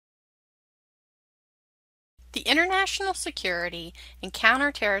The International Security and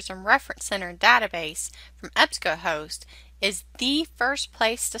Counter-Terrorism Reference Center database from EBSCOhost is the first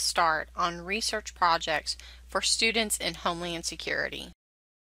place to start on research projects for students in Homeland Security.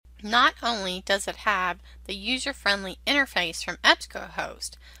 Not only does it have the user-friendly interface from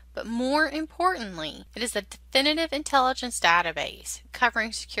EBSCOhost, but more importantly, it is a definitive intelligence database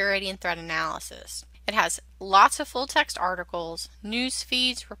covering security and threat analysis. It has lots of full-text articles, news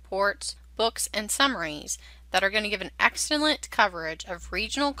feeds, reports, books, and summaries that are going to give an excellent coverage of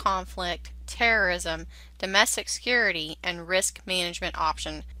regional conflict, terrorism, domestic security, and risk management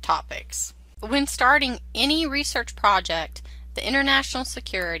option topics. When starting any research project, the International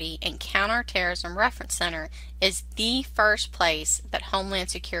Security and Counterterrorism Reference Center is the first place that Homeland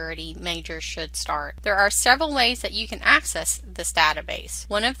Security majors should start. There are several ways that you can access this database.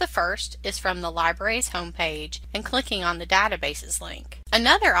 One of the first is from the library's homepage and clicking on the databases link.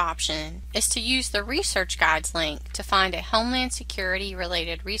 Another option is to use the Research Guides link to find a Homeland Security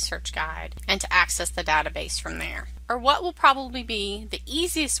related research guide and to access the database from there. Or what will probably be the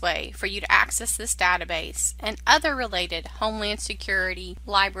easiest way for you to access this database and other related Homeland Security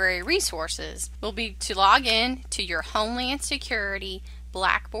library resources will be to log in to your Homeland Security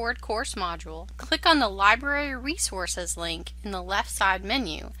Blackboard course module, click on the Library Resources link in the left side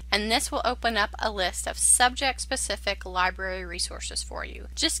menu, and this will open up a list of subject-specific library resources for you.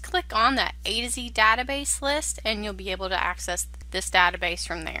 Just click on that A to Z database list and you'll be able to access this database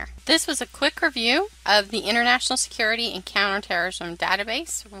from there. This was a quick review of the International Security and Counterterrorism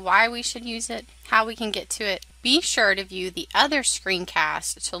database, why we should use it, how we can get to it. Be sure to view the other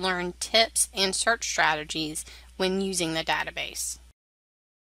screencasts to learn tips and search strategies when using the database.